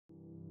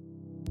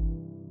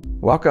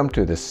Welcome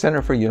to the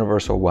Center for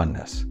Universal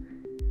Oneness.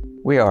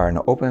 We are an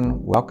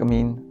open,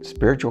 welcoming,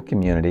 spiritual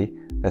community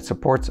that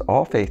supports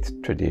all faith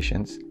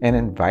traditions and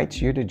invites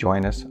you to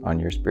join us on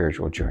your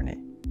spiritual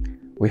journey.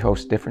 We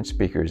host different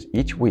speakers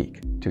each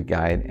week to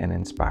guide and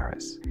inspire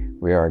us.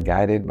 We are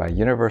guided by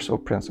universal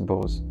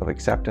principles of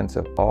acceptance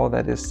of all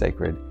that is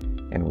sacred,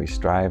 and we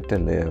strive to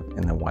live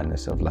in the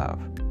oneness of love.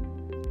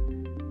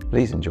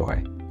 Please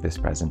enjoy this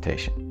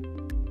presentation.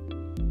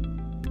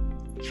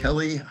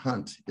 Kelley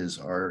Hunt is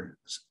our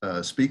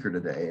speaker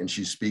today, and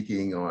she's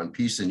speaking on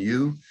Peace in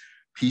You,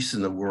 Peace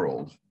in the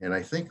World. And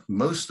I think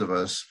most of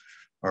us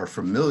are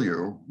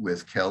familiar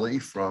with Kelley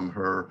from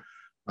her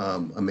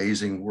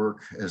amazing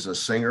work as a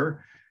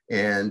singer,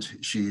 and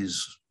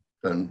she's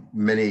done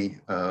many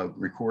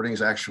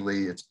recordings.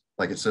 Actually, it's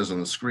like it says on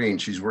the screen,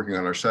 she's working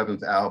on her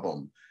 7th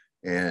album.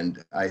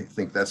 And I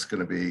think that's going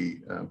to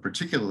be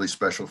particularly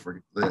special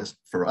for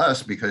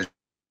us because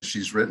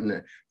she's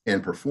written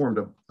and performed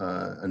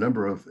a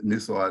number of New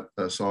Thought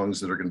songs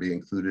that are going to be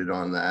included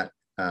on that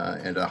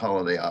and a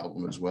holiday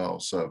album as well.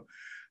 So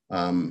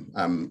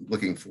I'm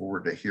looking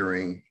forward to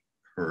hearing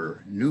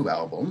her new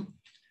album.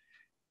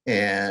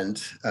 And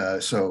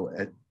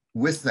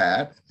with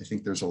that, I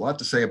think there's a lot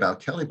to say about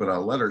Kelley, but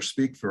I'll let her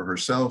speak for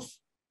herself.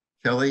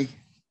 Kelley,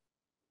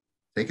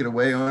 take it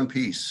away on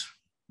Peace.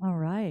 All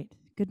right.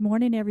 Good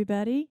morning,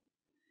 everybody.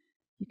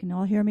 You can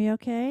all hear me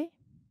okay?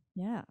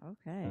 Yeah,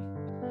 okay.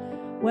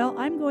 Well,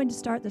 I'm going to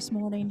start this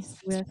morning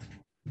with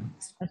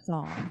a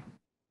song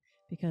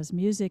because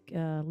music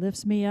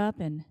lifts me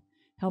up and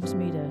helps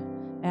me to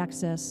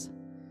access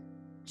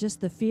just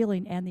the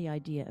feeling and the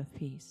idea of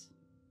peace.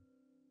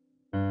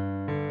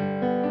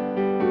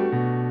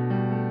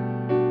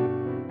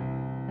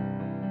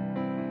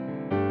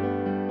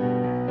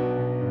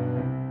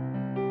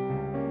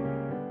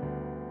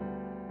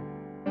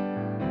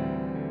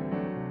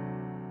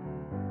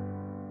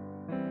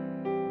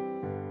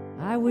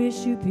 I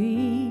wish you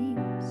peace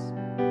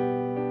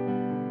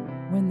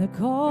when the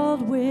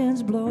cold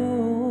winds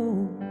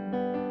blow,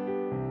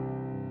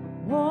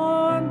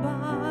 warmed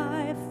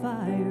by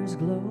fire's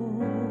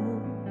glow.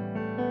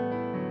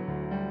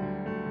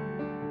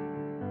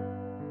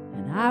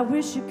 And I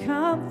wish you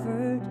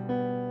comfort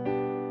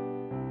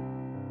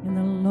in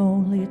the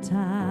lonely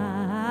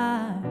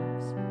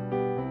times,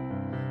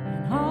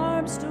 and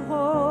arms to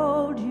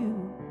hold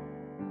you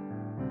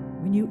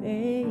when you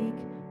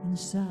ache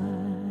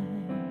inside.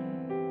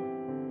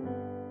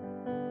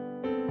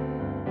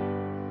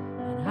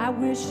 I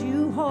wish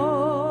you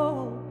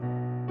hope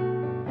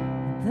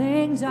when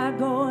things are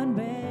going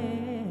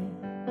bad,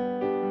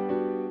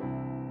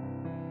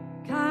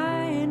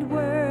 kind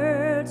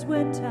words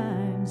when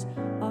times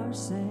are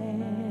sad.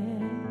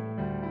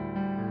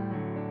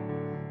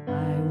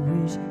 I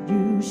wish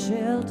you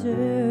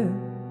shelter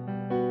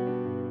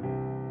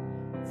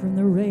from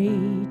the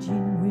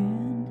raging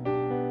wind,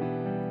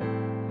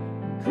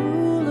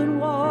 cooling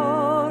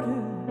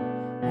water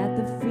at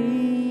the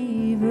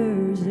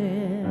fever's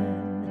end.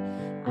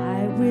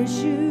 I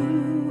wish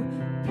you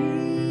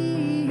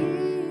peace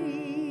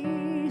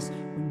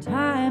when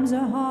times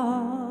are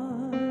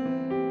hard,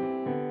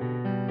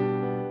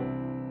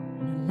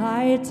 and a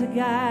light to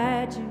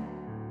guide you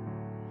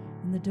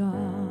in the dark.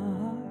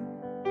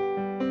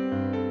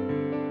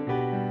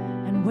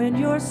 And when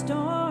your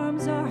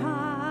storms are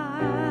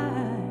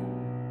high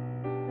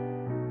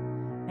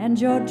and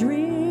your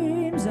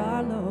dreams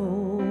are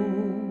low,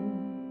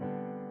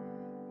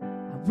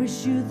 I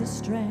wish you the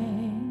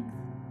strength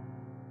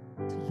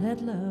to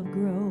let love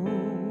grow.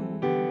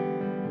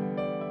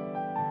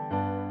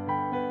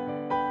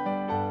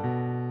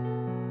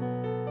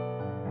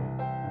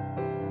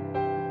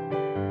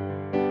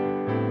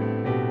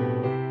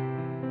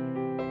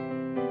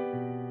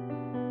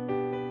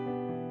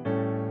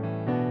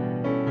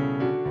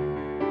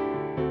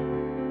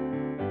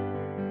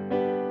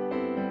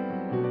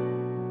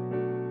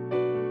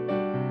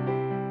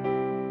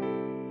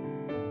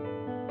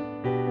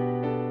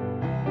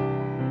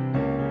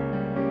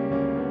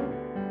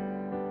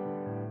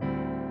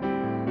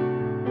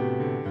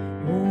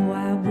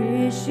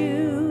 Wish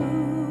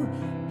you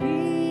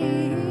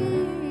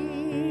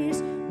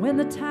peace when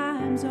the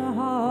times are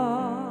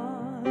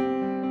hard,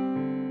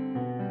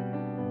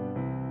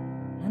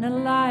 and a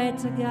light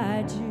to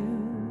guide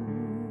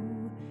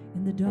you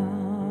in the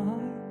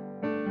dark.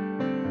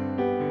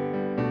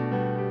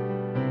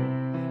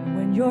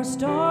 When your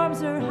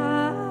storms are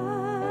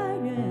high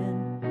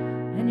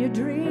and your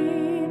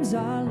dreams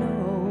are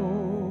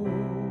low,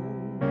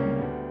 I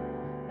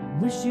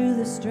wish you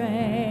the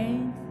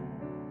strength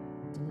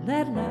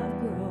let love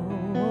grow.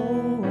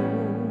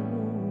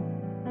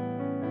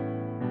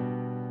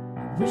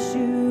 I wish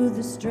you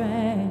the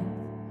strength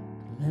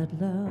to let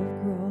love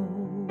grow.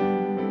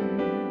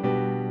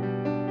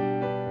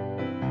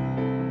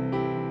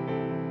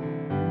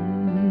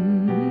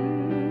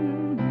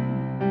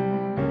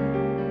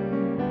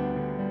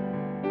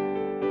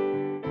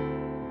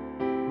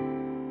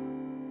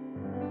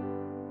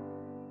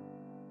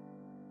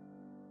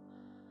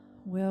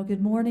 Well,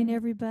 good morning,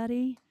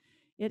 everybody.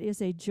 It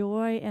is a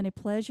joy and a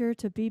pleasure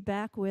to be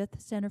back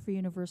with Center for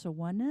Universal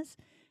Oneness.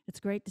 It's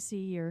great to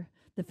see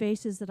the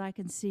faces that I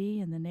can see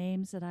and the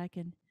names that I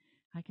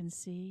can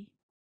see.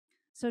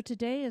 So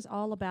today is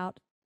all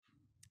about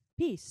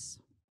peace.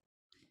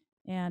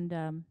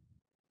 And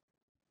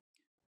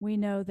we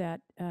know that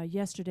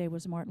yesterday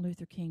was Martin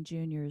Luther King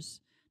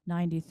Jr.'s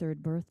 93rd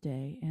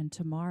birthday, and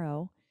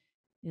tomorrow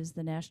is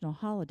the national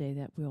holiday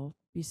that we'll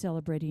be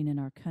celebrating in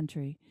our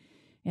country.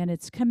 And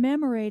it's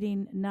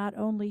commemorating not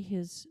only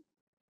his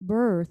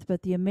birth,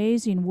 but the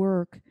amazing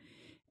work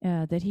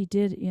that he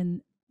did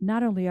in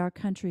not only our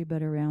country,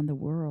 but around the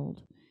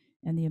world,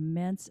 and the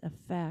immense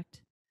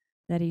effect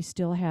that he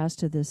still has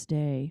to this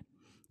day.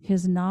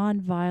 His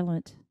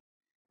nonviolent,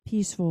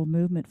 peaceful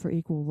movement for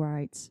equal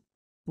rights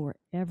for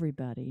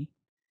everybody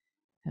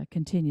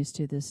continues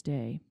to this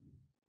day.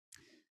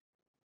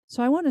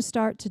 So I want to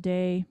start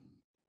today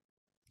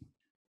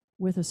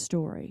with a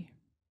story.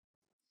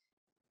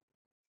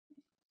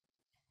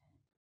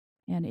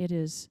 And it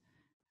is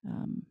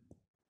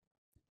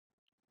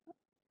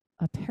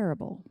a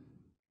parable.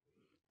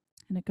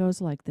 And it goes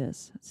like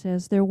this. It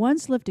says, "There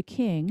once lived a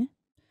king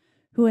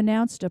who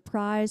announced a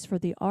prize for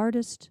the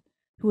artist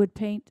who would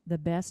paint the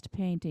best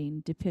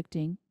painting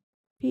depicting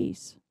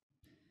peace.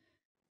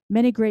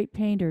 Many great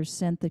painters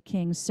sent the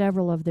king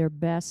several of their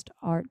best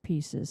art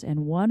pieces,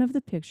 and one of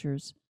the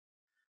pictures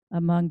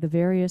among the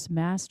various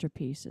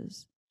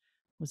masterpieces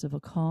was of a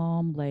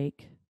calm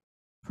lake,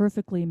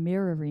 perfectly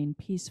mirroring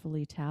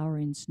peacefully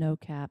towering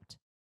snow-capped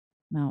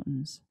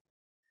mountains.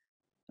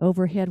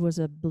 Overhead was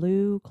a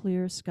blue,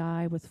 clear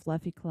sky with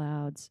fluffy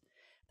clouds.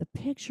 The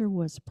picture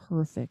was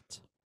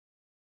perfect.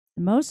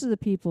 And most of the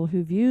people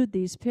who viewed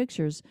these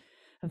pictures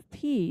of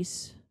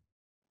peace,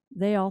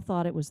 they all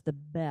thought it was the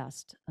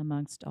best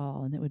amongst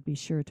all, and it would be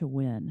sure to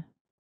win.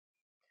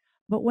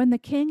 But when the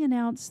king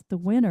announced the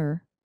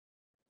winner,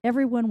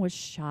 everyone was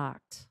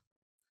shocked.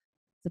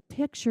 The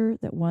picture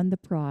that won the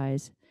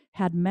prize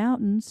had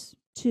mountains,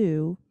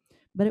 too,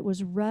 but it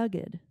was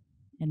rugged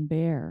and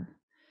bare.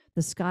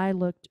 The sky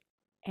looked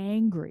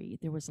angry.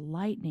 There was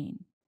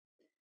lightning.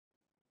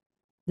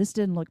 This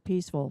didn't look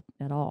peaceful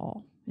at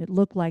all. It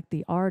looked like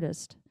the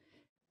artist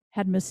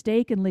had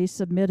mistakenly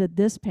submitted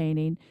this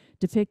painting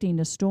depicting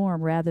a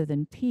storm rather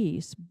than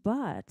peace.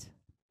 But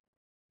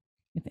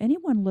if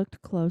anyone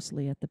looked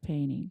closely at the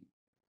painting,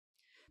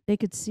 they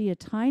could see a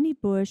tiny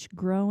bush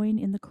growing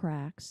in the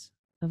cracks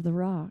of the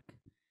rock.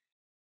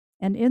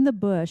 And in the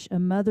bush, a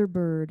mother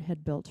bird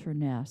had built her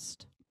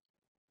nest.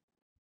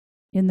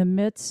 In the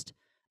midst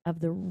of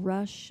the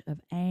rush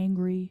of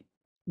angry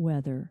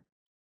weather,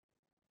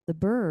 the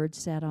bird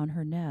sat on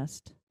her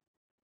nest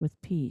with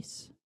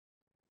peace.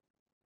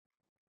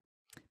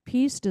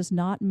 Peace does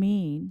not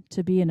mean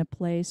to be in a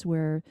place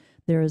where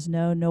there is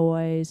no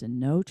noise and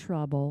no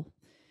trouble.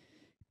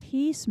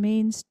 Peace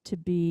means to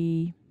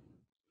be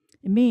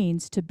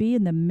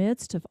in the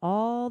midst of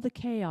all the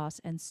chaos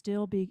and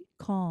still be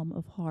calm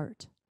of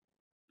heart.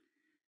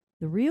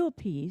 The real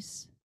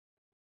peace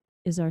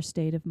is our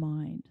state of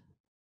mind,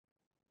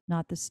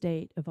 not the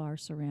state of our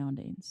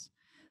surroundings.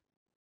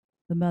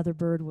 The mother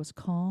bird was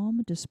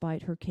calm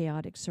despite her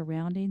chaotic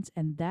surroundings,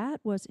 and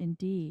that was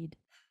indeed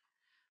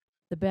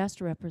the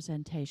best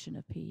representation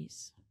of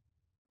peace.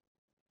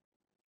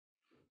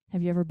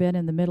 Have you ever been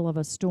in the middle of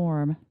a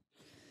storm,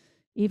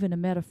 even a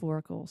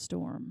metaphorical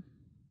storm,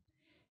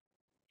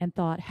 and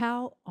thought,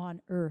 how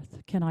on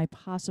earth can I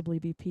possibly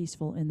be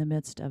peaceful in the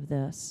midst of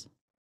this?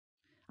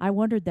 I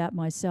wondered that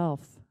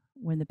myself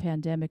when the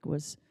pandemic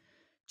was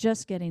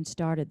just getting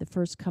started. The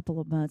first couple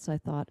of months, I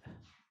thought,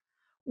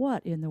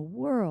 what in the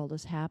world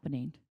is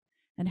happening?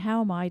 And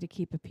how am I to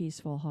keep a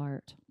peaceful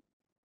heart?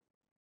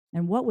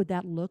 And what would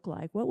that look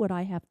like? What would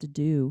I have to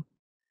do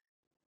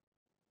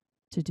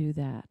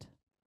that?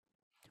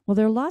 Well,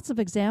 there are lots of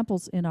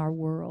examples in our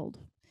world.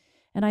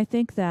 And I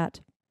think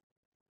that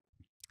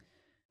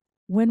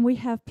when we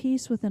have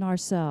peace within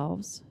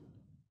ourselves,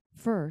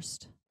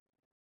 first,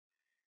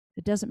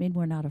 it doesn't mean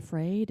we're not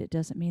afraid. It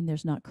doesn't mean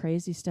there's not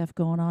crazy stuff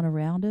going on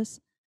around us.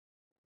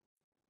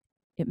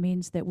 It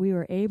means that we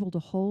are able to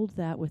hold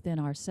that within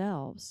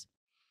ourselves.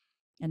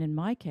 And in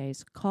my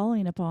case,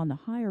 calling upon the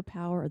higher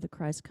power of the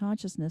Christ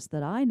consciousness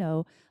that I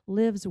know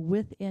lives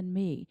within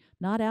me,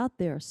 not out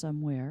there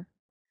somewhere.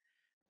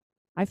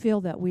 I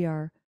feel that we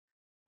are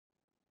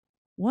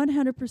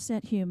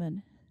 100%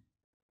 human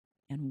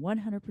and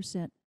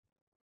 100%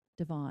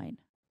 divine.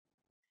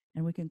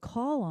 And we can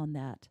call on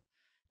that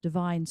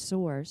divine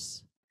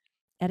source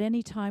at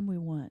any time we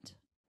want.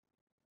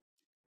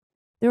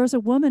 There was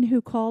a woman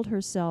who called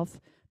herself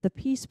the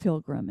Peace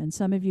Pilgrim, and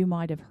some of you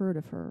might have heard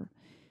of her.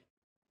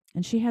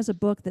 And she has a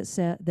book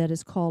that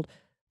is called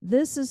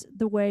This is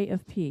the Way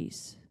of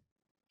Peace.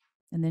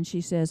 And then she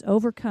says,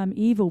 overcome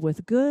evil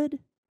with good,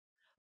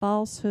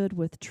 falsehood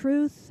with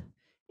truth,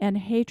 and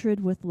hatred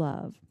with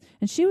love.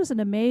 And she was an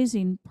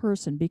amazing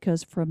person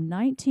because from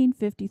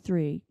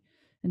 1953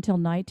 until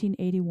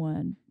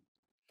 1981,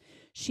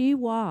 she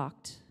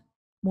walked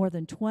more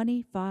than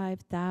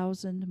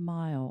 25,000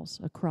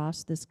 miles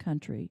across this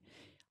country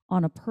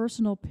on a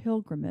personal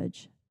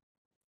pilgrimage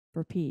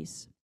for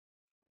peace.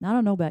 Now, I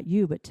don't know about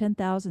you, but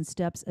 10,000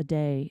 steps a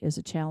day is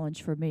a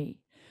challenge for me.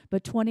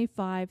 But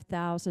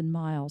 25,000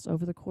 miles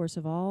over the course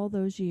of all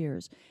those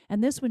years.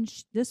 And this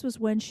was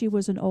when she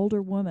was an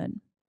older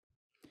woman.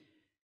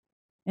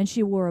 And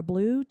she wore a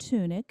blue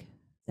tunic.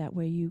 That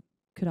way you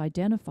could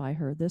identify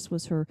her. This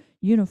was her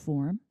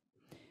uniform.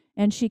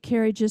 And she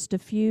carried just a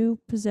few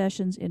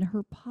possessions in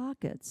her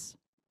pockets.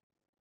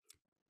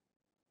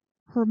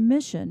 Her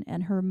mission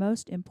and her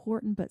most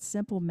important but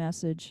simple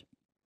message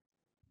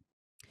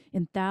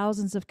in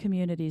thousands of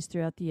communities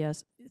throughout the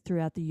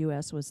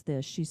U.S. was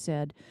this. She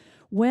said,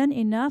 when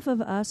enough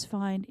of us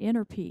find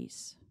inner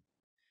peace,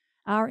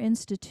 our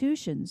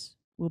institutions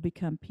will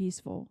become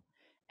peaceful,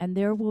 and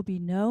there will be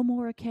no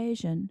more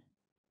occasion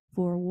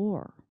for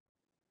war.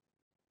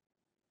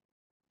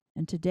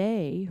 And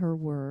today, her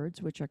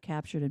words, which are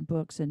captured in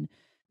books and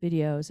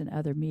videos and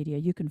other media,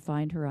 you can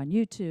find her on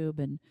YouTube,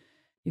 and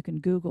you can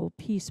Google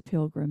Peace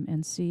Pilgrim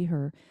and see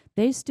her.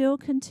 They still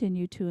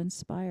continue to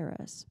inspire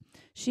us.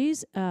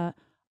 She's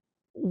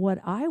what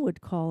I would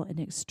call an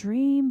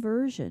extreme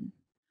version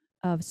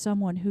of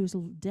someone who's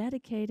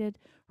dedicated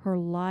her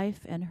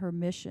life and her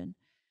mission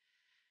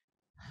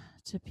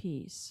to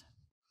peace.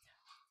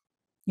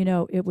 You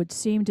know, it would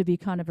seem to be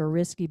kind of a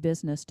risky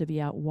business to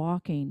be out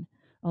walking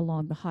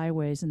along the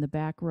highways and the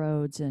back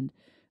roads and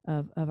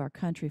of our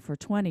country for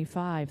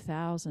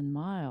 25,000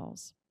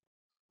 miles.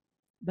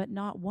 But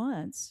not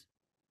once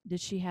did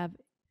she have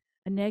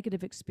a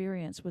negative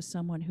experience with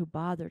someone who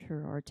bothered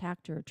her or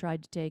attacked her or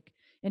tried to take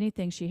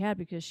anything she had,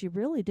 because she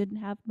really didn't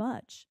have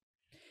much.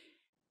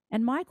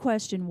 And my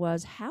question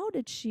was, how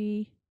did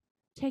she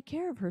take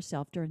care of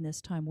herself during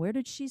this time? Where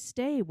did she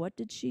stay? What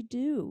did she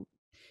do?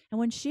 And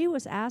when she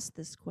was asked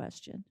this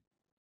question,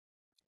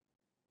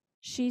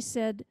 she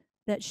said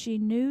that she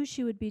knew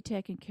she would be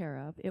taken care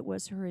of. It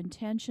was her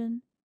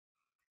intention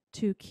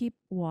to keep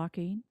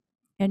walking,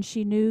 and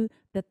she knew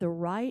that the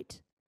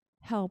right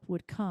help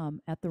would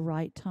come at the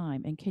right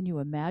time. And can you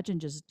imagine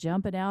just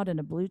jumping out in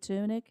a blue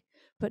tunic,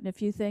 putting a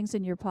few things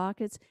in your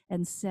pockets,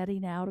 and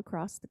setting out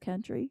across the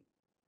country?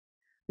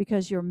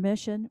 Because your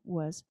mission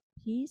was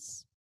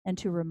peace, and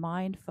to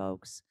remind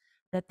folks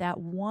that that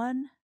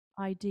one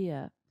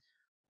idea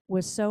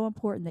was so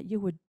important that you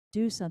would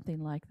do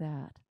something like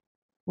that.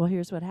 Well,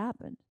 here's what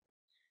happened.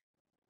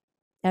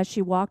 As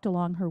she walked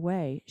along her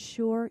way,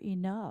 sure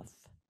enough,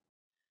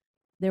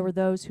 there were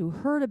those who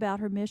heard about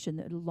her mission.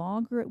 The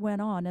longer it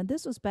went on, and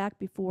this was back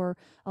before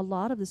a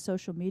lot of the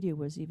social media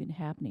was even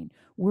happening,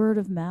 word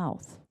of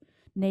mouth,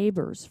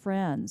 neighbors,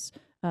 friends,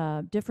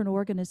 different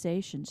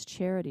organizations,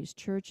 charities,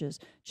 churches,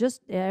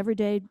 just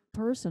everyday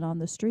person on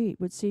the street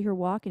would see her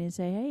walking and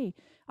say, hey,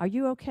 are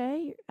you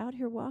okay out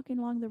here walking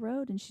along the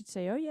road? And she'd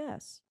say, oh,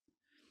 yes.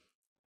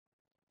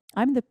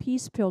 I'm the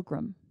peace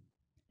pilgrim,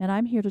 and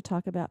I'm here to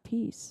talk about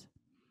peace.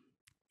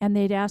 And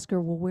they'd ask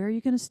her, well, where are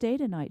you going to stay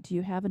tonight? Do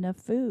you have enough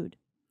food?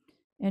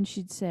 And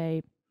she'd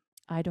say,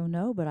 I don't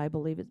know, but I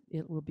believe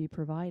it will be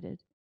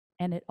provided.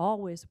 And it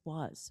always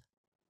was.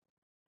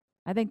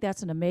 I think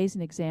that's an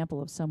amazing example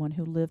of someone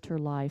who lived her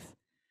life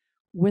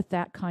with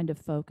that kind of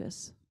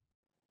focus.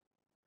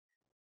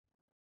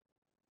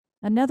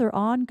 Another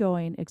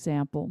ongoing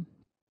example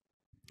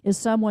is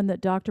someone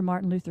that Dr.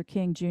 Martin Luther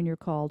King Jr.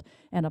 called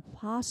an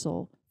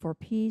apostle for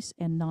peace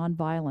and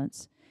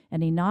nonviolence.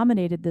 And he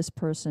nominated this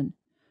person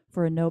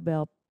for a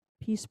Nobel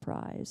Peace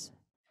Prize,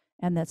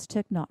 and that's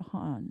Thich Nhat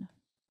Hanh.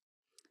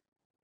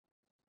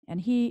 And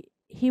he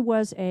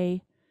was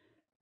and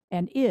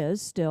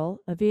is still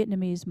a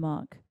Vietnamese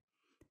monk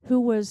who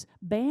was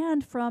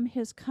banned from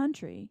his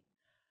country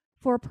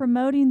for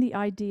promoting the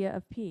idea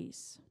of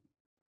peace.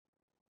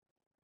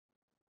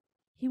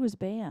 He was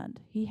banned.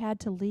 He had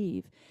to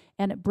leave,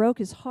 and it broke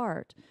his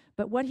heart.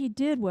 But what he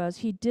did was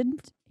he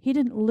didn't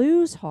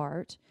lose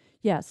heart.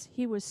 Yes,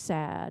 he was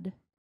sad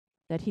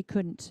that he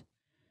couldn't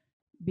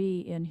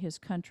be in his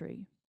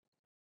country.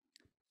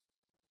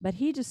 But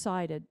he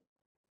decided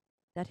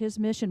that his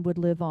mission would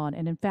live on.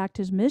 And in fact,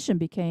 his mission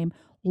became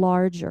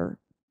larger.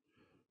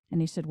 And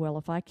he said, well,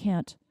 if I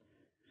can't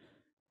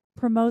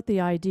promote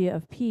the idea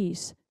of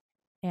peace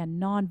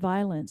and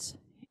nonviolence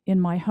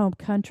in my home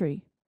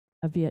country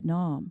of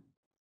Vietnam,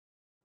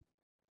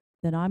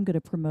 then I'm going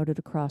to promote it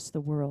across the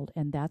world.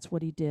 And that's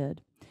what he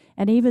did.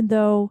 And even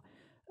though,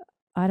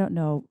 I don't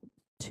know,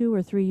 2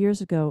 or 3 years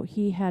ago,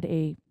 he had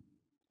a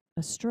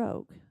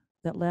stroke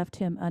that left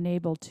him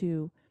unable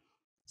to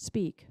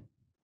speak,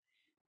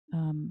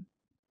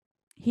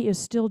 he is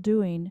still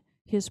doing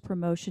his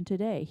promotion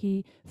today.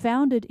 He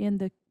founded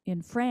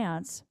in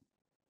France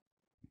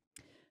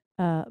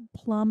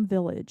Plum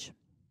Village,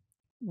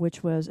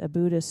 which was a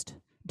Buddhist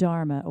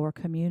dharma or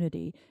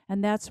community,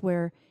 and that's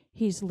where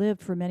he's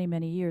lived for many,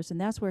 many years, and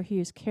that's where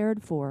he is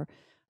cared for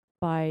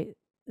by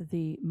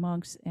the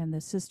monks and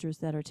the sisters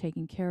that are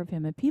taking care of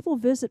him. And people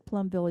visit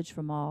Plum Village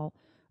from all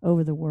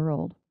over the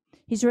world.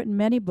 He's written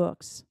many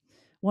books.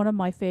 One of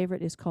my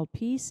favorite is called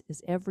Peace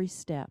is Every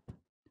Step,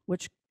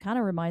 which kind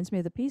of reminds me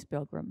of the Peace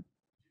Pilgrim.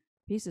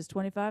 Peace is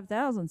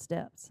 25,000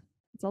 steps.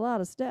 It's a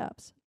lot of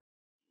steps.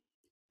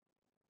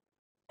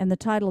 And the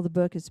title of the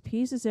book is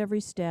Peace is Every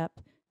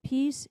Step,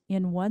 Peace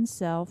in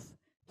Oneself,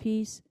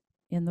 Peace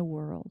in the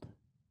World.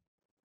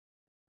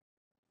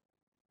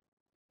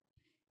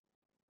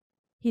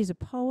 He's a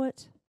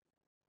poet.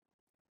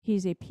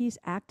 He's a peace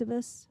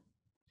activist.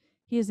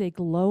 He is a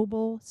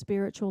global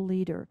spiritual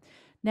leader.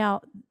 Now,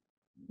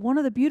 one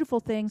of the beautiful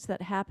things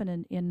that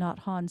happened in Nhat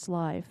Hanh's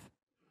life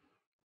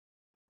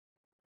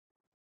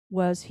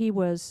was he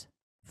was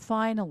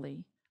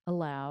finally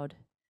allowed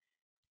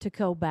to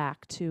go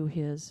back to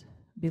his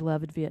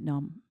beloved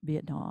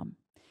Vietnam.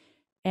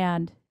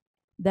 And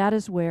that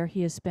is where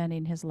he is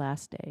spending his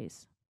last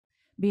days,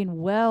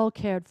 being well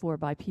cared for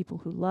by people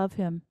who love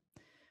him,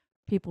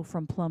 people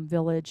from Plum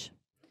Village.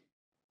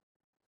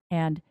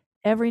 And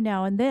every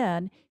now and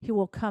then, he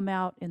will come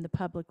out in the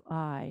public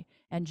eye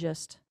and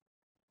just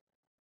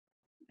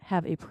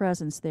have a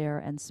presence there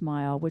and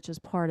smile, which is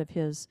part of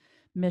his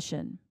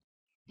mission.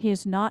 He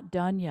is not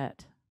done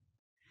yet.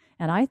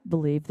 And I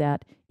believe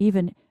that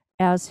even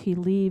as he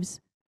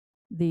leaves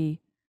the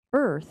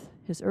earth,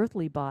 his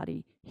earthly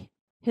body,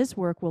 his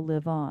work will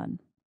live on.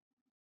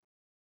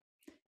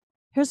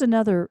 Here's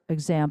another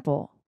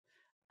example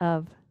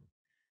of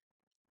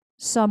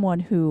someone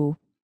who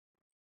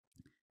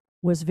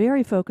was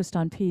very focused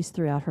on peace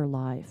throughout her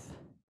life.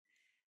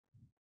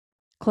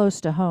 Close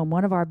to home,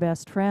 one of our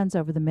best friends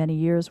over the many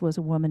years was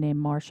a woman named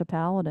Marcia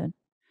Paladin.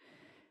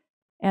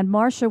 And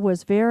Marcia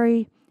was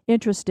very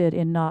interested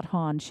in Nhat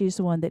Hanh. She's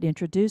the one that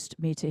introduced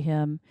me to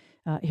him,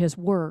 his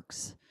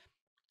works,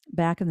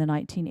 back in the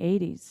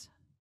 1980s.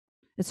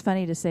 It's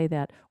funny to say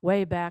that,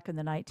 way back in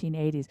the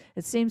 1980s.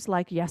 It seems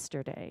like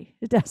yesterday.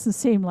 It doesn't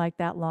seem like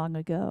that long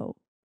ago.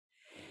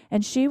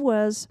 And she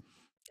was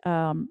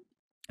a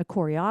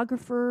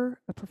choreographer,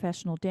 a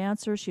professional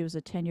dancer. She was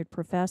a tenured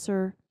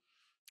professor.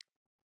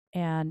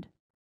 And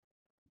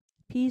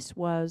peace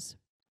was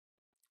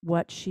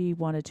what she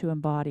wanted to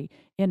embody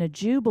in a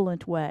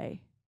jubilant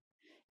way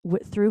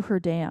through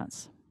her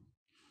dance.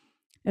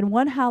 And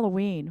one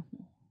Halloween,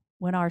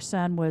 when our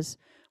son was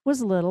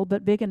little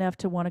but big enough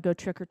to want to go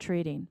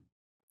trick-or-treating,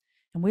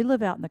 and we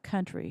live out in the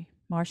country,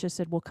 Marcia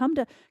said, well,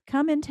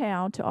 come in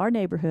town to our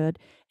neighborhood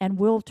and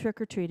we'll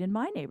trick-or-treat in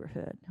my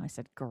neighborhood. I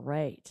said,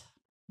 great,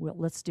 well,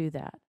 let's do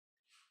that.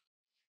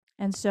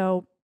 And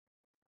so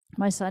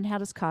my son had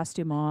his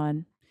costume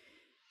on,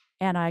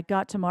 and I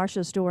got to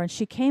Marcia's door, and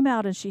she came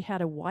out and she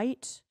had a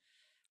white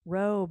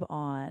robe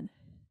on,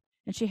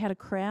 and she had a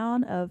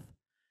crown of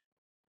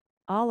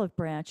olive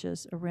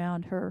branches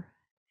around her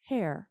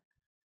hair.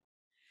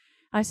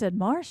 I said,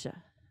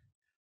 Marcia,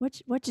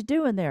 what you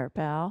doing there,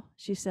 pal?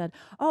 She said,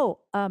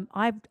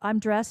 I'm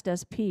dressed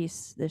as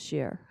Peace this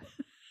year.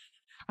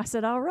 I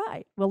said, all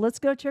right, well, let's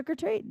go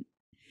trick-or-treating.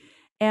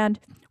 And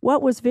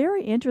what was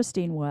very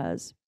interesting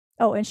was,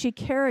 and she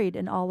carried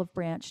an olive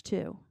branch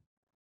too.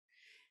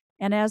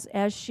 And as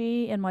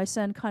she and my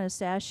son kind of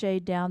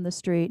sashayed down the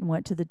street and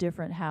went to the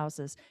different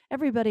houses,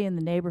 everybody in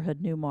the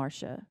neighborhood knew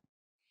Marcia.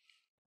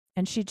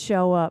 And she'd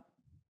show up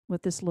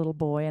with this little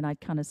boy, and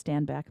I'd kind of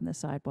stand back in the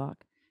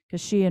sidewalk, because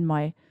she and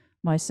my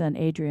son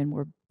Adrian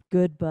were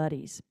good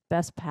buddies,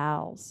 best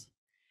pals.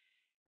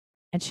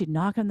 And she'd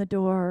knock on the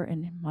door,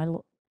 and my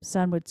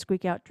son would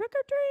squeak out, trick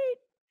or treat.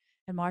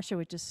 And Marcia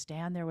would just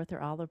stand there with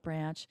her olive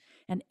branch.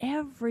 And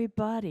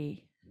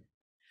everybody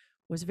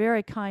was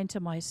very kind to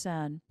my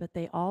son, but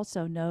they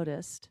also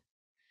noticed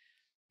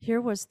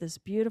here was this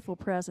beautiful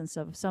presence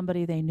of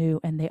somebody they knew,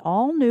 and they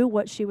all knew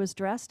what she was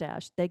dressed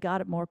as. They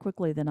got it more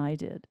quickly than I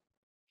did.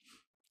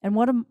 And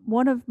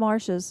one of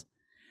Marcia's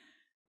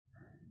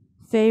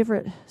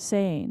favorite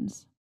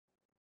sayings,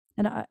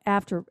 and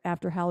after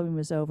Halloween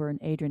was over and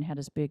Adrian had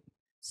his big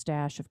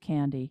stash of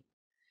candy,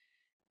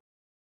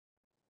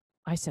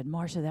 I said,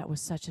 Marcia, that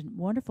was such a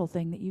wonderful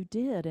thing that you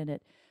did, and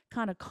it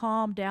kind of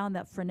calmed down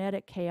that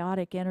frenetic,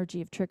 chaotic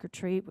energy of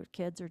trick-or-treat where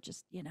kids are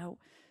just,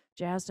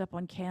 jazzed up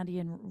on candy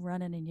and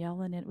running and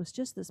yelling. And it was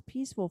just this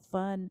peaceful,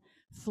 fun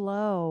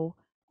flow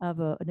of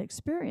an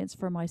experience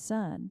for my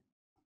son.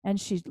 And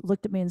she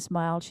looked at me and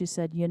smiled. She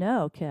said,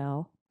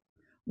 Kel,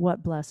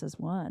 what blesses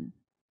one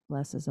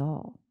blesses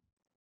all.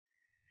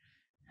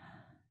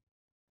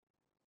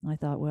 I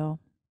thought, well,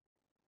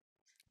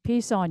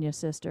 peace on you,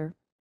 sister.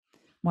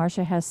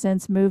 Marcia has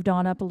since moved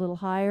on up a little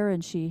higher,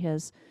 and she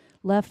has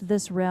left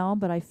this realm,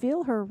 but I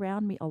feel her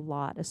around me a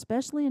lot,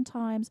 especially in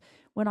times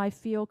when I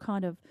feel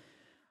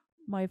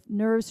my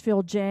nerves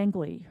feel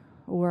jangly,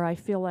 or I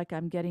feel like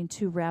I'm getting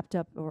too wrapped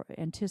up or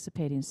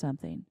anticipating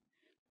something.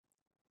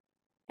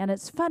 And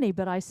it's funny,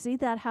 but I see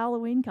that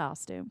Halloween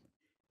costume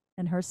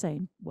and her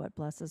saying, what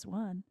blesses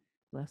one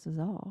blesses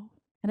all.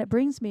 And it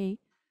brings me,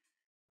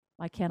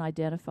 I can't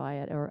identify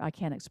it or I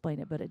can't explain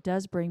it, but it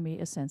does bring me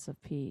a sense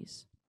of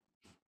peace.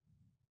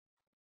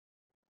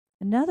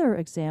 Another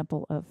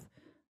example of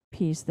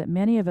peace that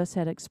many of us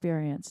had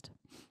experienced,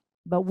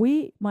 but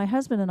my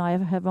husband and I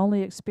have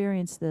only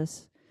experienced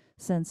this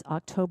since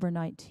October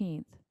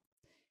 19th,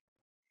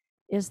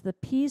 is the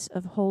peace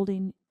of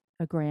holding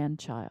a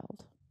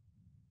grandchild.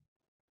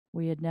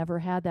 We had never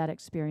had that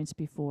experience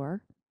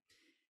before,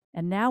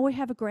 and now we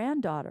have a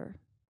granddaughter.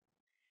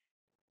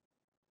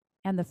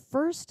 And the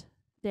first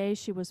day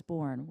she was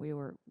born, we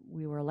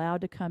were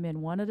allowed to come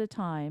in one at a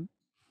time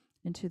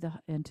into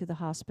the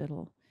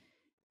hospital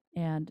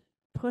and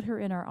put her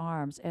in our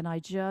arms, and I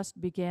just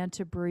began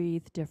to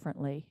breathe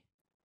differently.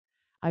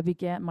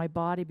 My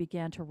body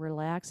began to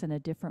relax in a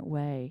different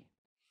way.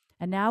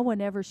 And now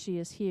whenever she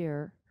is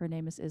here, her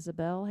name is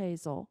Isabel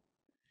Hazel.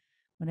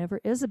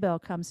 Whenever Isabel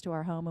comes to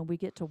our home and we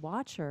get to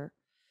watch her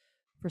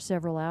for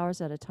several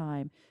hours at a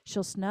time,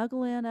 she'll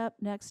snuggle in up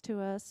next to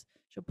us.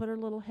 She'll put her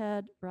little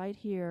head right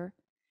here.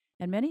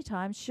 And many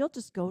times she'll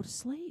just go to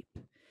sleep.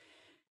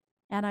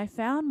 And I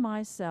found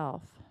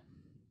myself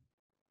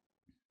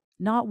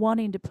not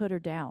wanting to put her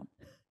down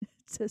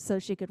so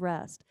she could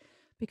rest,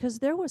 because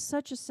there was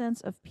such a sense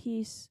of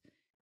peace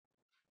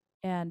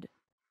and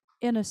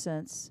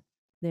innocence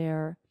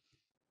there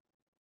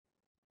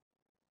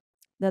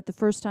that the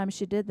first time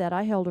she did that,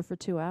 I held her for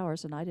 2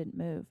 hours and I didn't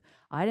move.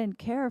 I didn't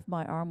care if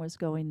my arm was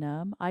going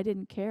numb. I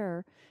didn't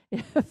care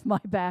if my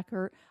back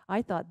hurt.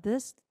 I thought,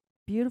 this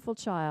beautiful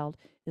child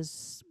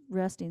is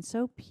resting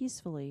so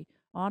peacefully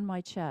on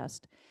my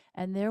chest.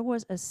 And there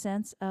was a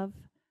sense of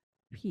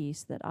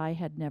peace that I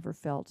had never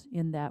felt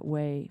in that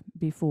way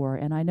before.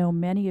 And I know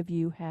many of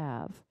you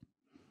have.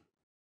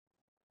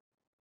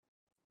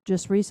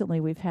 Just recently,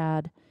 we've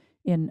had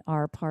in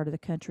our part of the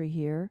country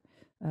here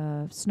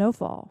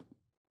snowfall.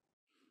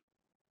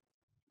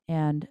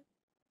 And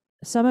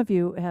some of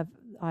you have,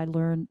 I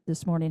learned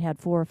this morning, had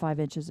 4 or 5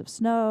 inches of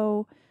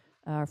snow.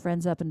 Our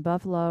friends up in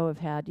Buffalo have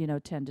had,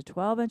 10 to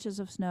 12 inches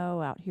of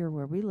snow. Out here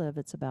where we live,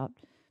 it's about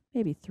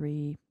maybe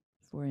 3,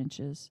 4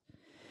 inches.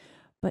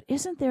 But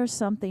isn't there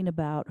something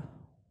about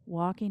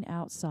walking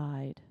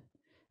outside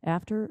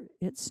after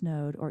it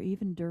snowed, or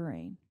even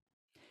during?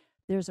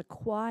 There's a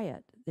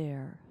quiet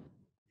there.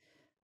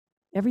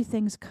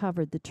 Everything's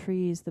covered, the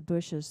trees, the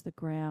bushes, the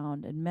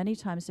ground, and many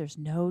times there's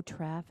no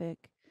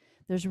traffic.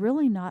 There's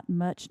really not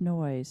much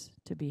noise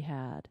to be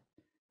had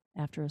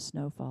after a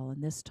snowfall,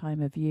 and this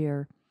time of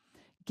year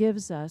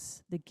gives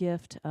us the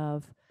gift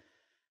of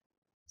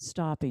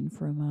stopping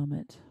for a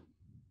moment,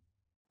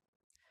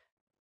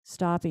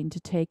 stopping to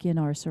take in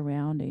our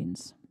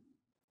surroundings.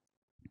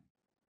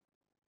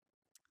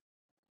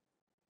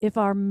 If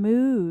our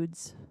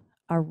moods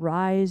are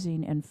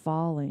rising and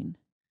falling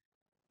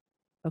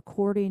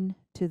according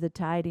to the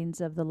tidings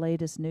of the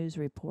latest news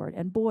report,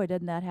 and boy,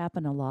 doesn't that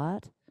happen a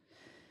lot?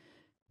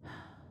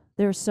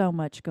 There's so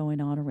much going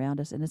on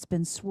around us, and it's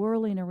been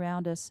swirling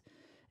around us.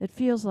 It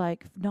feels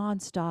like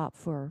nonstop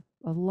for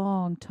a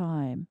long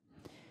time.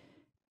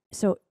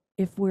 So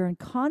if we're in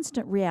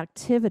constant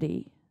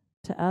reactivity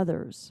to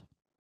others,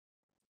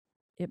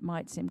 it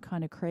might seem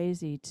kind of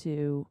crazy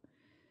to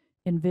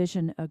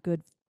envision a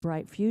good,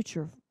 bright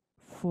future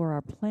for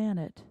our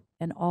planet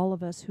and all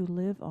of us who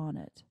live on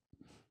it.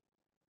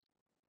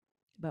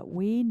 But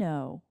we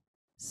know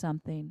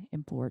something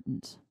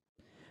important.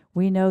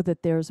 We know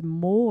that there's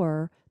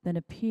more than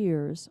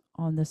appears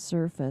on the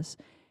surface,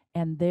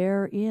 and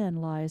therein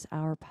lies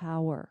our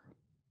power.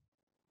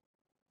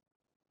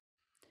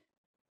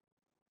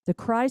 The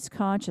Christ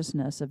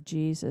consciousness of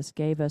Jesus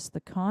gave us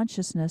the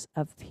consciousness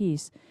of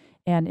peace,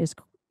 and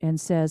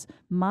says,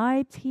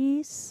 "My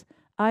peace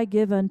I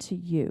give unto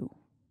you."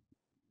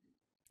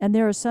 And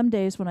there are some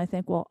days when I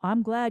think, well,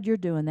 I'm glad you're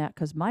doing that,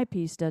 because my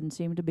peace doesn't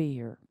seem to be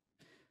here.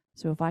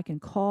 So if I can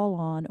call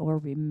on or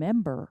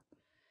remember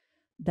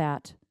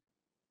that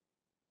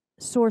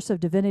source of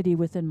divinity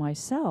within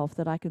myself,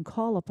 that I can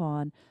call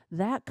upon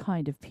that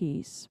kind of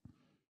peace,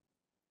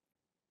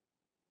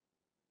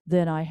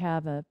 then I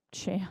have a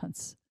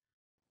chance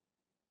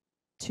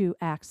to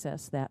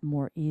access that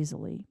more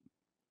easily.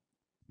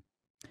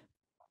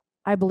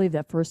 I believe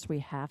that first we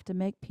have to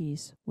make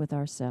peace with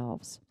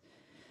ourselves.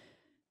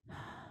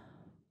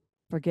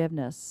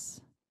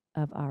 Forgiveness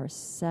of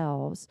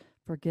ourselves,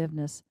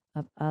 forgiveness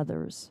of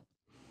others.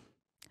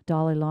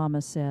 Dalai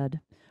Lama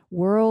said,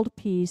 "World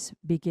peace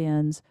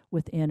begins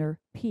with inner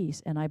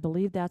peace." And I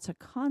believe that's a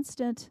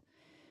constant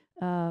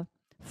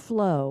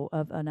flow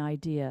of an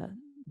idea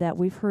that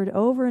we've heard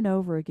over and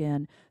over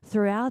again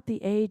throughout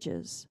the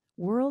ages.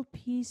 World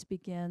peace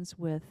begins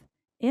with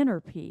inner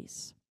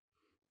peace.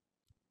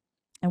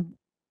 And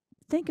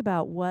think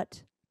about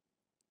what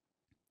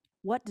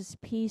does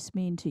peace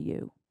mean to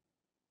you?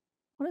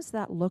 What does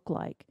that look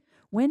like?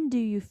 When do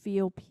you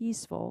feel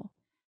peaceful?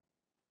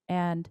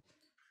 And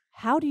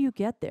how do you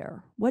get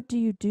there? What do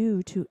you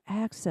do to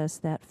access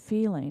that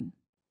feeling?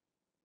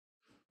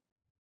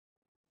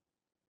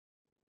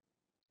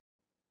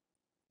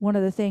 One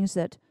of the things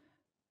that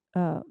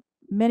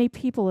many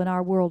people in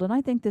our world, and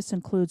I think this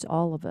includes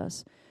all of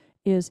us,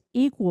 is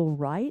equal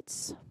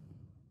rights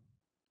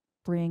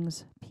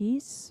brings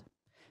peace.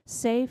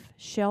 Safe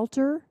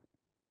shelter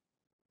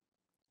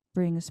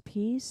brings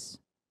peace.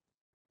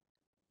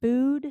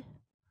 Food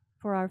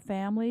for our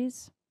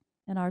families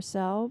and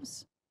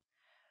ourselves.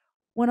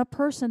 When a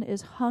person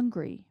is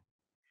hungry,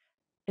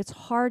 it's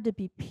hard to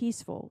be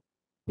peaceful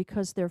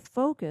because their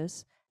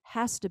focus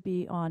has to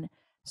be on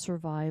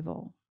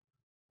survival.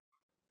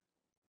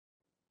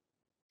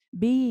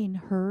 Being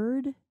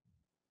heard,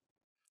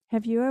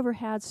 Have you ever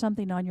had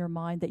something on your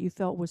mind that you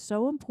felt was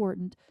so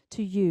important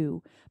to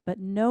you, but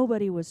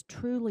nobody was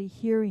truly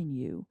hearing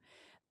you?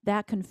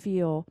 That can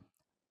feel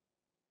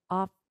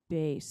off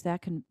base.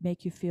 That can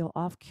make you feel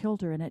off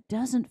kilter, and it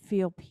doesn't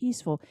feel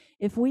peaceful.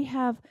 If we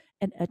have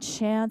a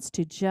chance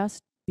to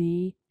just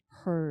be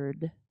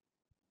heard,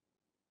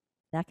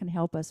 that can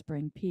help us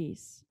bring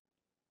peace.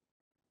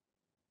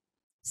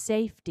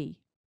 Safety.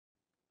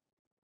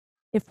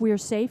 If we're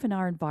safe in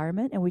our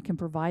environment and we can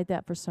provide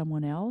that for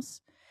someone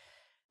else,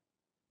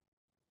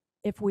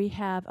 if we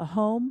have a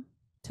home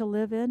to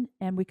live in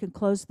and we can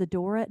close the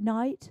door at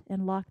night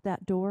and lock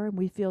that door and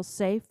we feel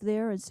safe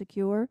there and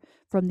secure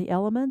from the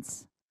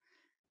elements,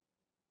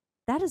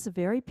 that is a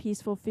very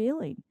peaceful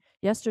feeling.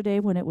 Yesterday,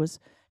 when it was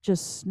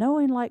just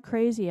snowing like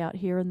crazy out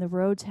here and the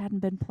roads hadn't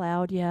been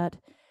plowed yet,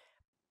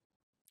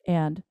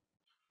 and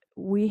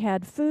we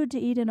had food to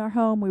eat in our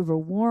home, we were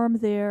warm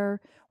there,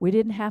 we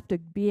didn't have to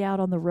be out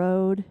on the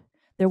road.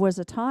 There was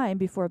a time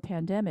before a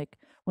pandemic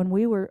when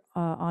we were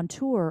on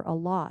tour a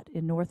lot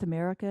in North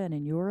America and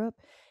in Europe,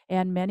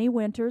 and many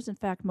winters, in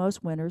fact,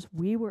 most winters,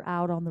 we were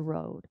out on the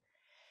road.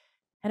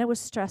 And it was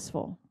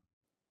stressful,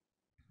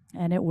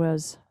 and it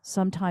was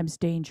sometimes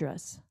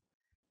dangerous.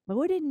 But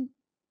we didn't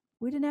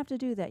have to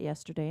do that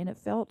yesterday, and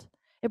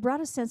it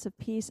brought a sense of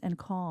peace and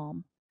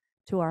calm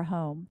to our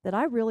home that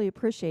I really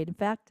appreciate. In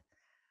fact,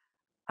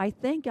 I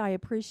think I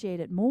appreciate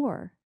it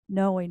more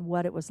knowing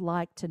what it was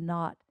like to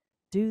not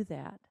do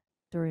that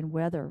during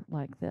weather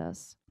like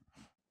this.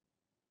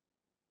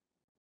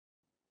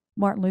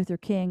 Martin Luther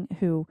King,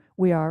 who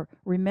we are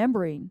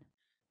remembering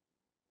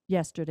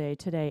yesterday,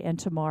 today, and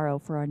tomorrow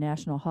for our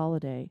national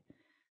holiday,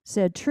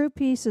 said, "True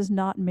peace is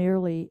not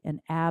merely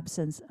an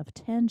absence of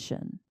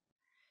tension.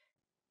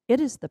 It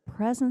is the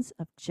presence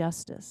of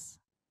justice."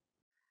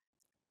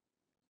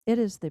 It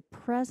is the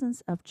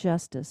presence of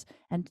justice,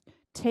 and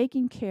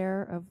taking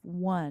care of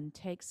one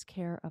takes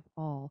care of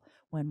all.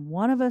 When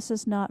one of us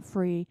is not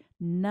free,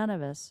 none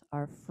of us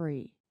are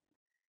free.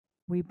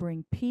 We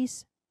bring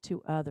peace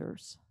to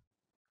others.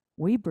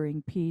 We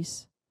bring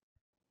peace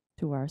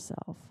to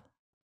ourselves.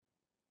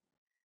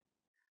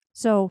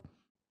 So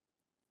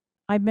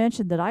I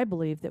mentioned that I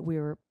believe that we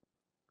are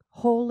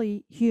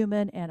wholly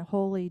human and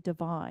wholly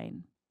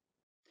divine.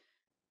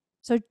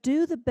 So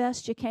do the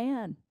best you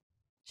can.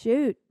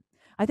 Shoot.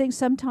 I think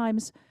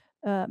sometimes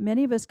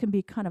many of us can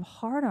be kind of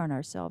hard on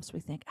ourselves. We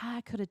think,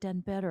 I could have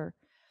done better.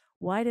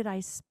 Why did I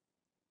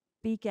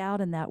speak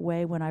out in that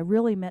way when I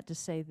really meant to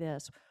say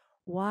this?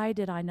 Why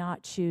did I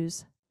not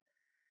choose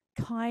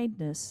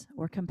kindness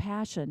or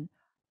compassion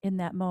in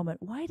that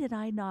moment? Why did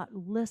I not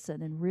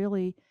listen and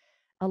really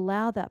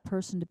allow that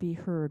person to be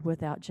heard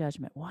without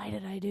judgment? Why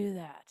did I do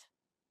that?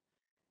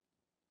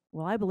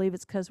 Well, I believe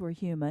it's because we're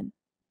human.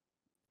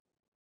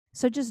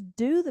 So just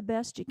do the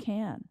best you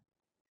can.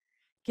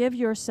 Give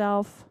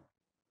yourself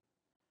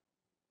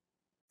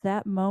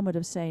that moment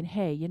of saying,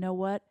 hey, you know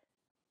what?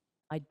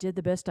 I did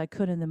the best I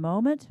could in the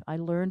moment. I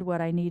learned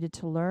what I needed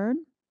to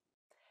learn.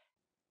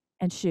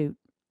 And shoot,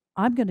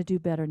 I'm going to do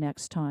better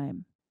next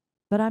time.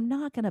 But I'm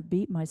not going to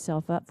beat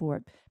myself up for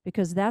it,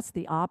 because that's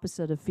the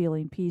opposite of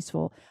feeling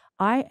peaceful.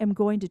 I am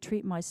going to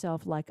treat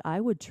myself like I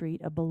would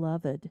treat a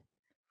beloved.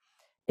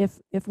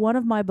 If one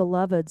of my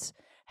beloveds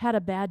had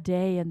a bad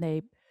day and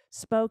they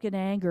spoke in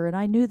anger and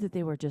I knew that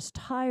they were just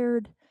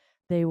tired,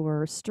 they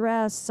were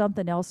stressed,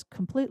 something else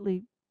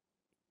completely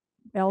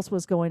else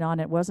was going on,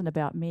 it wasn't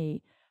about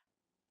me,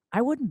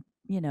 I wouldn't,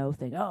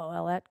 think, oh,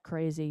 well, that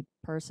crazy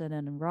person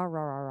and rah,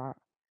 rah, rah, rah.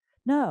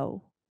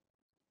 No.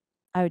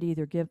 I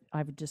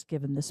would just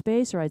give him the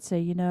space, or I'd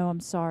say, I'm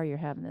sorry you're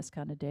having this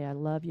kind of day. I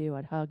love you.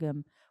 I'd hug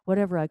him,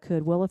 whatever I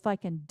could. Well, if I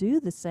can do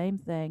the same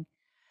thing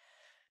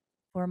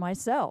for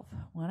myself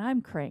when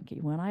I'm cranky,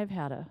 when I've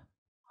had a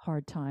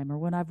hard time, or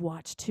when I've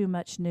watched too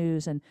much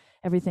news and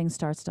everything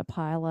starts to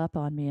pile up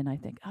on me and I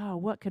think, oh,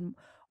 what can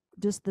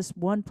just this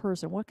one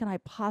person, what can I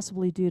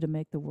possibly do to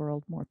make the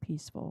world more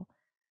peaceful?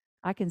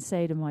 I can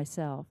say to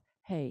myself,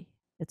 hey,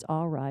 it's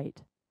all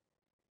right.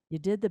 You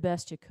did the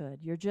best you could.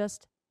 You're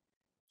just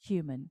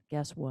human.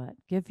 Guess what?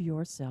 Give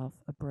yourself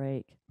a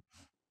break.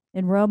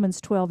 In Romans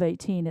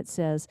 12:18, it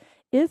says,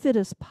 if it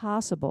is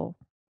possible,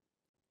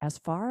 as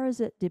far as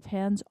it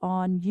depends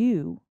on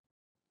you,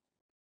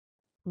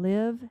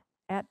 live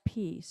at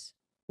peace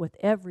with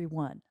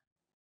everyone.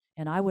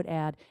 And I would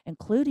add,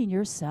 including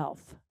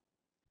yourself.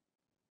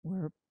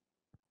 We're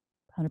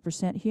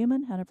 100%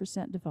 human,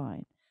 100%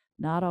 divine.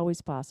 Not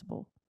always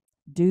possible.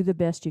 Do the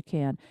best you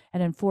can.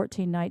 And in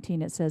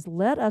 14:19, it says,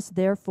 let us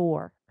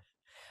therefore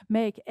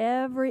make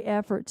every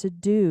effort to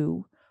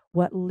do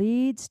what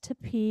leads to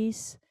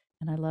peace,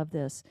 and I love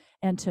this,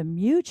 and to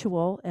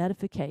mutual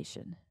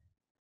edification.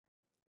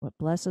 What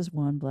blesses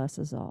one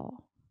blesses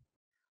all.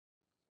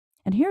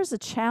 And here's a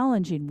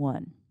challenging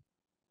one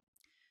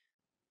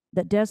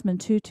that Desmond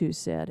Tutu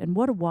said, and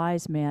what a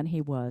wise man he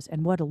was,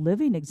 and what a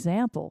living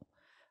example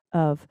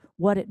of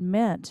what it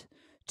meant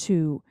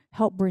to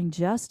help bring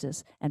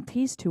justice and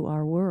peace to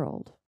our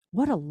world.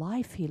 What a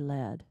life he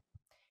led.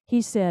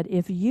 He said,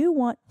 if you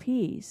want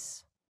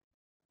peace,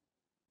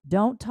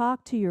 Don't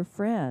talk to your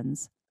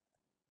friends.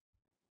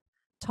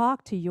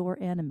 Talk to your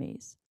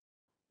enemies.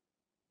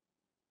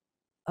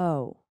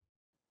 Oh,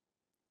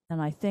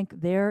 and I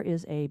think there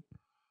is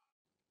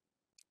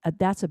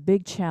that's a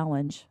big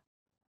challenge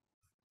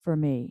for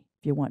me.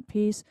 If you want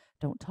peace,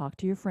 don't talk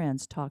to your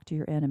friends, talk to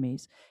your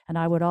enemies. And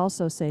I would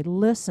also say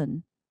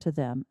listen to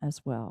them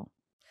as well.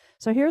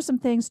 So here's some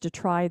things to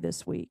try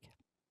this week.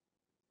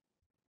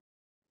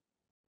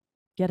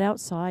 Get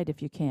outside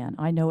if you can.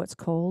 I know it's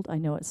cold, I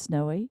know it's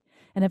snowy,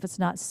 and if it's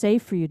not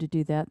safe for you to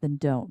do that, then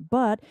don't.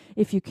 But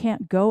if you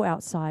can't go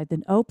outside,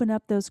 then open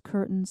up those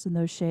curtains and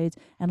those shades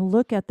and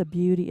look at the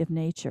beauty of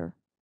nature.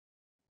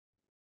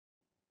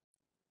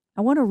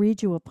 I want to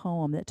read you a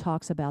poem that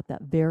talks about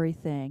that very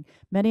thing.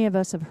 Many of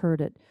us have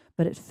heard it,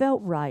 but it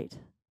felt right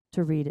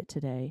to read it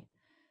today.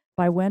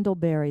 By Wendell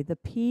Berry, The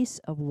Peace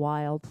of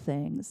Wild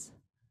Things.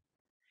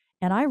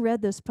 And I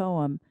read this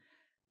poem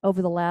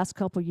over the last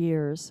couple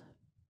years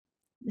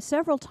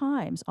several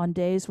times on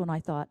days when I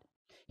thought,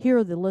 here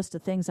are the list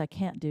of things I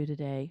can't do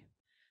today.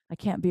 I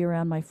can't be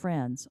around my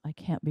friends. I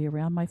can't be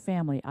around my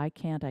family. I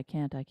can't.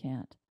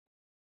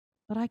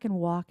 But I can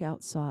walk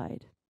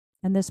outside.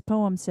 And this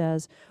poem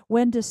says,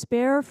 when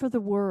despair for the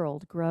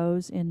world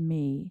grows in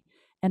me,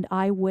 and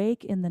I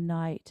wake in the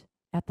night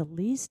at the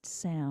least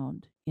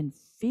sound in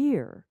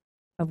fear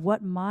of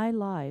what my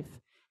life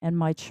and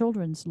my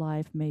children's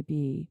life may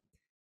be,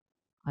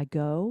 I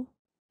go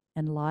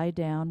and lie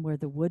down where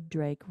the wood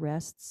drake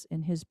rests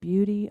in his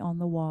beauty on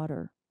the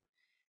water,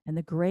 and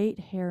the great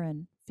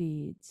heron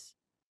feeds.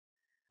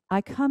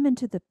 I come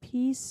into the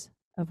peace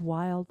of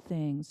wild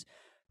things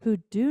who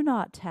do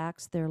not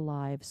tax their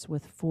lives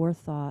with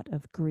forethought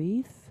of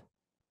grief.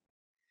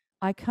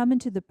 I come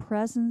into the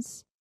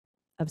presence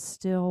of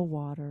still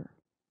water,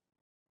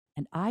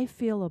 and I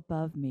feel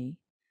above me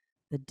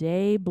the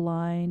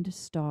day-blind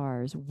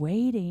stars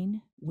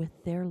waiting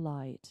with their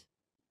light.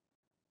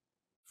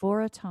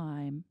 For a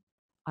time,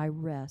 I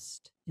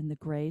rest in the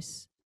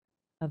grace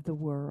of the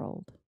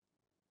world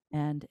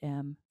and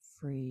am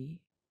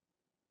free.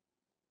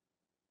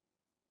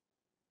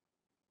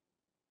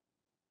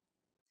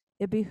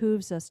 It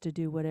behooves us to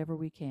do whatever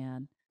we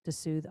can to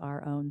soothe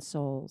our own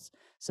souls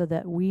so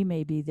that we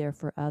may be there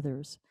for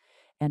others.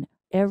 And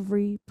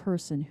every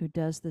person who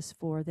does this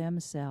for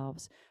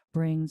themselves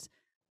brings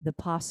the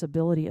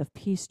possibility of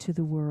peace to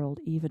the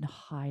world even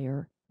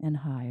higher and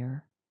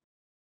higher.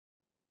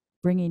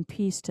 Bringing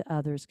peace to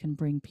others can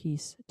bring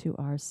peace to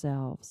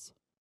ourselves.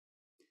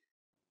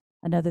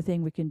 Another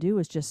thing we can do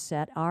is just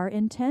set our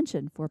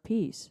intention for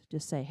peace.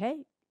 Just say,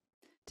 hey,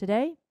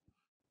 today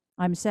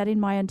I'm setting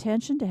my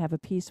intention to have a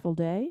peaceful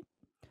day,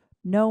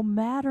 no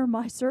matter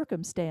my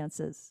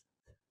circumstances.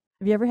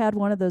 Have you ever had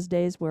one of those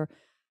days where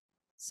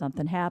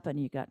something happened,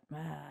 you got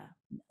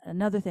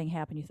another thing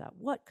happened, you thought,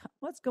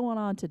 what's going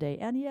on today?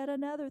 And yet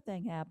another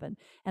thing happened,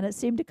 and it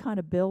seemed to kind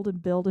of build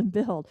and build and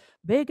build.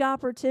 Big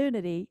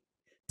opportunity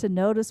to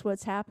notice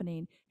what's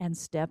happening and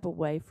step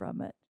away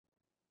from it.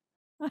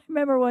 I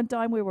remember one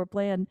time we were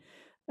playing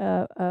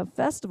a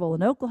festival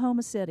in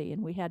Oklahoma City,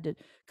 and we had to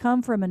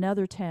come from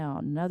another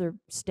town, another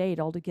state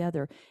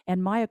altogether,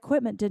 and my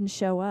equipment didn't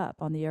show up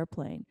on the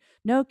airplane.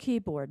 No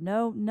keyboard,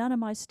 none of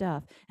my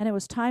stuff. And it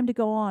was time to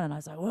go on, and I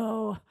was like,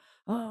 whoa,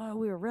 oh,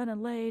 we were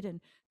running late,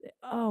 and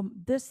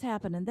this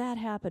happened and that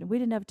happened. We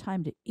didn't have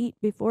time to eat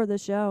before the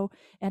show,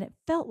 and it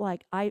felt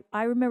like I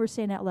remember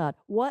saying out loud,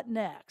 what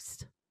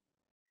next?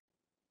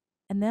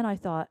 And then I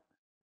thought,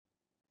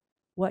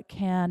 what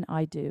can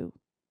I do?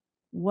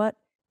 What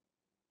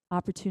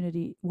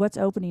opportunity, what's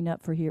opening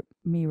up for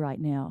me right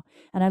now?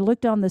 And I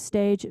looked on the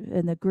stage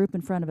and the group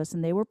in front of us,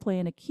 and they were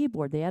playing a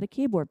keyboard. They had a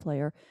keyboard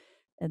player,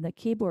 and the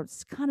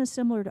keyboard's kind of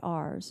similar to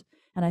ours.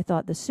 And I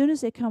thought, as soon as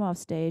they come off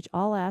stage,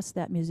 I'll ask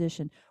that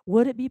musician,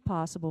 would it be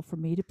possible for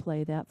me to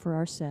play that for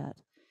our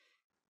set?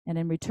 And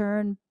in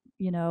return,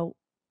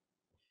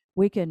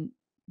 we can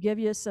give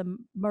you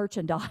some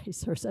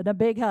merchandise or a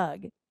big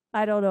hug.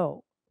 I don't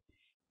know.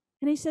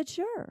 And he said,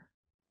 sure.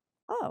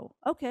 Oh,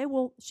 okay,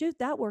 well, shoot,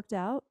 that worked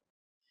out.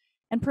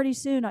 And pretty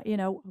soon,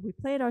 we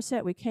played our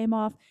set, we came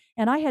off,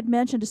 and I had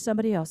mentioned to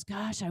somebody else,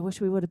 gosh, I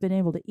wish we would have been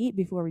able to eat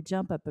before we